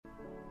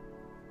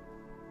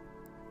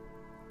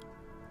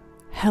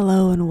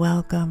Hello and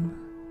welcome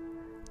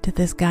to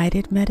this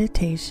guided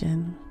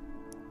meditation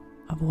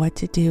of what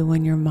to do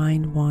when your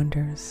mind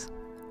wanders.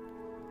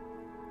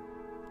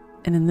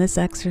 And in this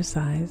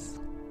exercise,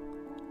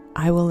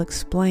 I will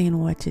explain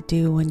what to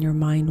do when your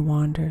mind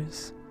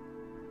wanders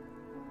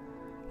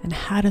and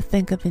how to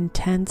think of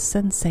intense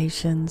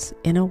sensations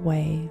in a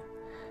way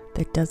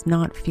that does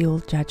not fuel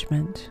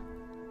judgment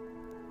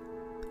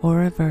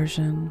or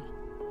aversion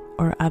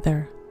or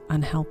other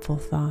unhelpful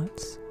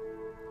thoughts.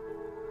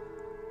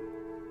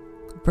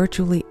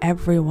 Virtually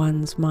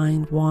everyone's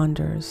mind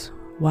wanders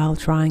while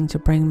trying to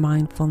bring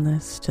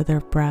mindfulness to their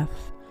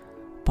breath,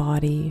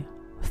 body,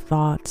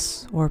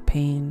 thoughts, or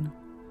pain.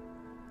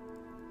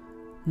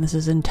 And this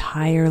is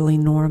entirely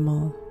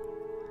normal.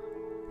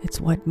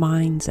 It's what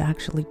minds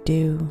actually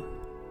do.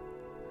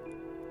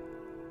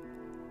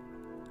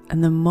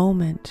 And the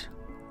moment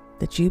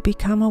that you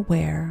become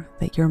aware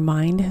that your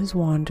mind has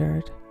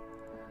wandered,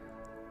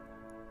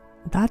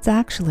 that's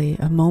actually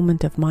a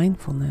moment of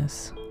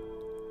mindfulness.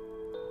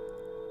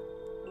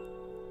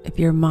 If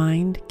your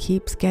mind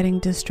keeps getting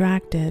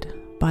distracted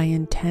by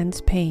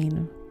intense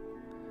pain,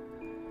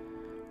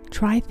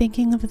 try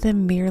thinking of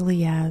them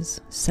merely as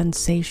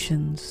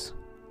sensations,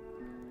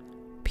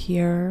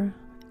 pure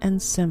and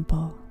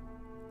simple,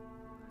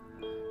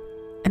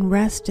 and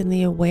rest in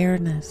the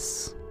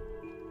awareness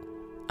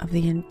of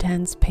the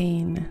intense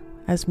pain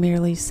as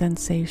merely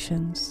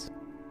sensations.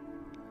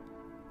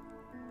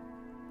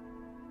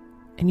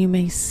 And you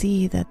may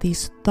see that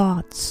these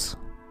thoughts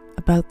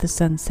about the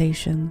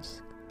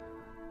sensations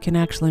can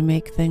actually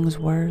make things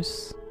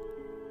worse.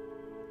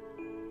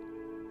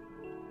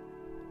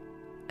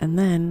 And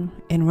then,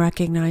 in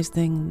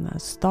recognizing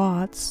those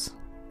thoughts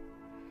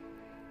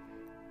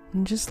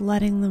and just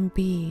letting them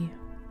be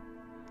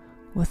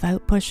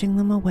without pushing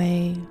them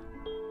away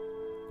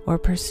or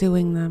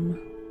pursuing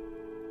them,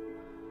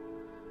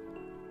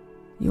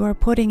 you are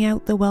putting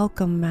out the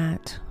welcome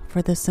mat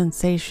for the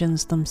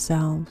sensations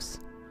themselves.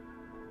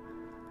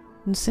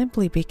 And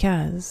simply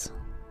because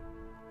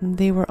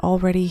they were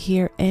already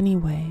here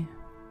anyway.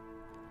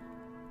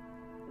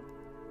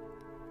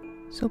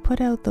 So put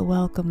out the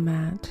welcome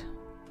mat,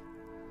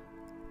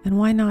 and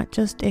why not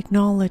just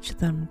acknowledge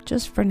them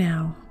just for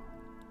now,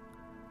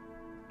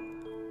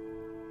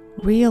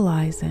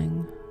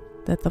 realizing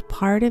that the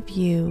part of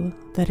you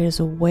that is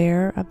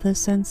aware of the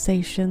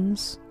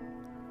sensations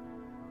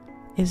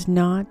is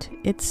not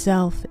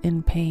itself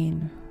in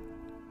pain.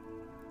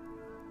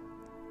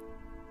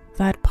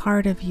 That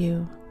part of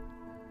you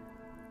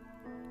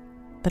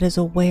that is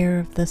aware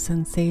of the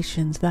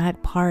sensations,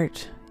 that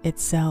part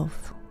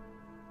itself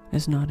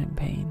is not in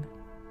pain.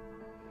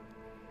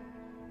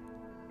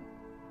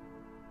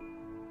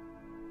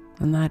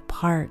 And that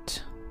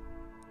part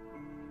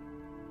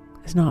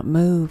is not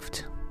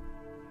moved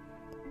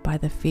by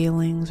the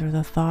feelings or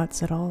the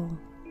thoughts at all.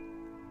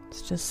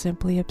 It's just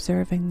simply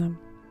observing them.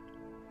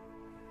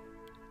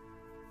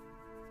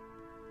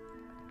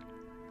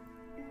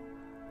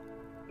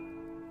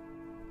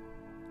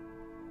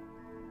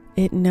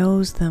 It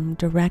knows them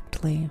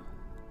directly,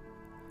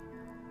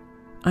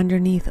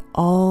 underneath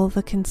all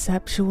the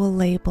conceptual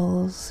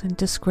labels and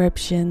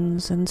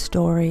descriptions and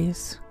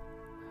stories.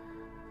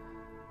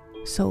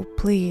 So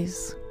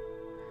please,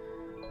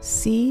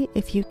 see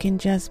if you can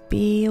just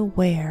be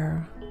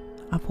aware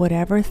of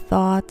whatever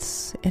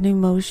thoughts and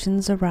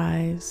emotions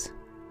arise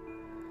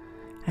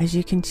as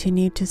you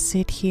continue to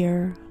sit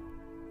here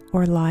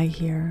or lie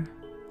here,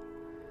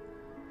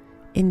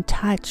 in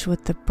touch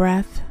with the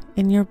breath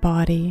in your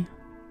body,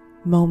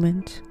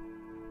 moment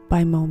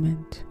by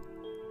moment.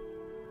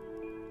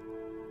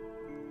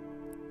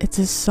 It's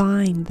a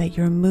sign that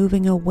you're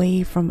moving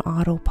away from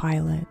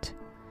autopilot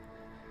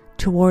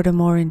toward a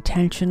more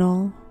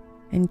intentional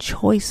and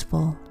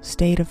choiceful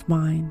state of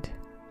mind.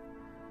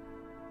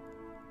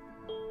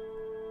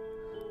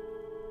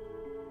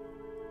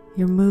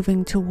 You're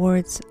moving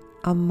towards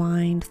a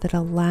mind that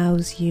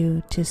allows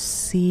you to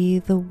see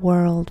the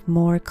world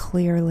more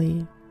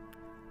clearly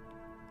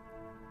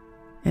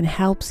and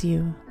helps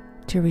you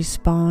to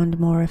respond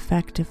more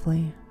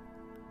effectively.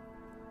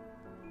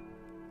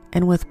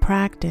 And with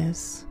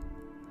practice,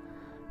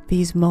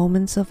 these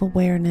moments of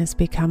awareness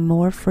become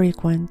more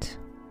frequent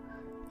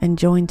and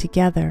join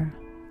together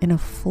in a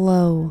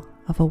flow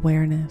of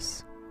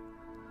awareness.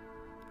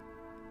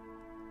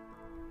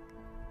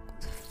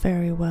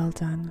 Very well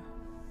done.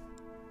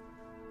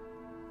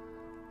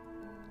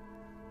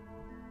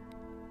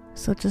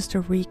 So just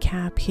a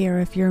recap here,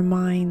 if your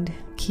mind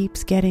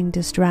keeps getting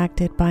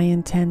distracted by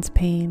intense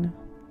pain,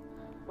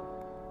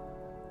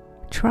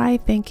 try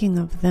thinking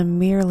of them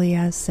merely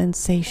as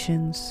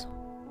sensations,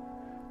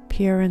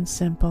 pure and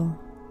simple,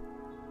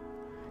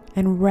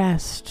 and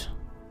rest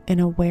in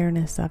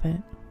awareness of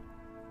it.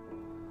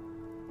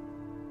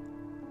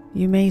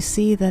 You may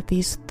see that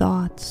these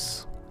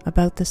thoughts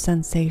about the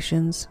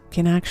sensations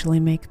can actually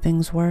make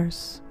things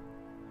worse.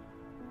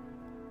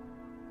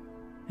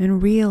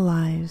 And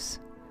realize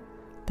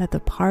that the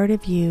part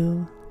of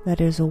you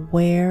that is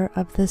aware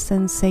of the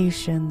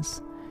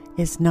sensations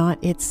is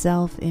not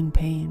itself in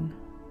pain.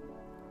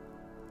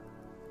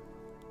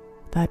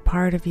 that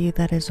part of you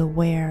that is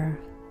aware,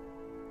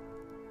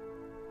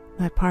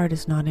 that part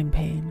is not in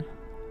pain.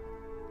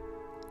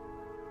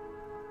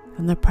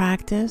 And the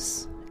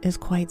practice is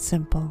quite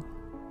simple.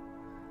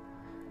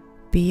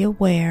 Be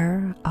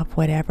aware of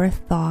whatever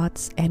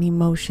thoughts and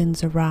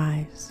emotions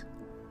arise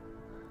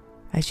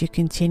as you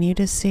continue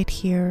to sit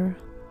here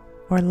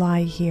or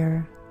lie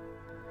here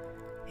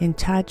in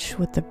touch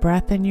with the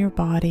breath in your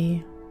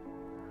body,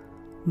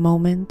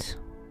 moment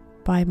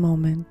by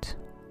moment.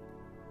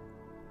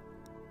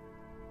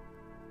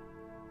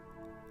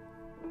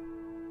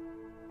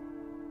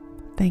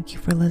 Thank you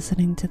for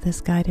listening to this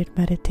guided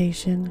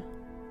meditation.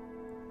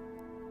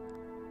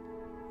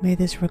 May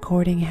this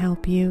recording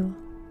help you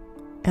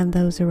and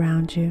those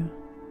around you.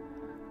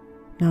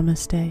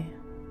 Namaste.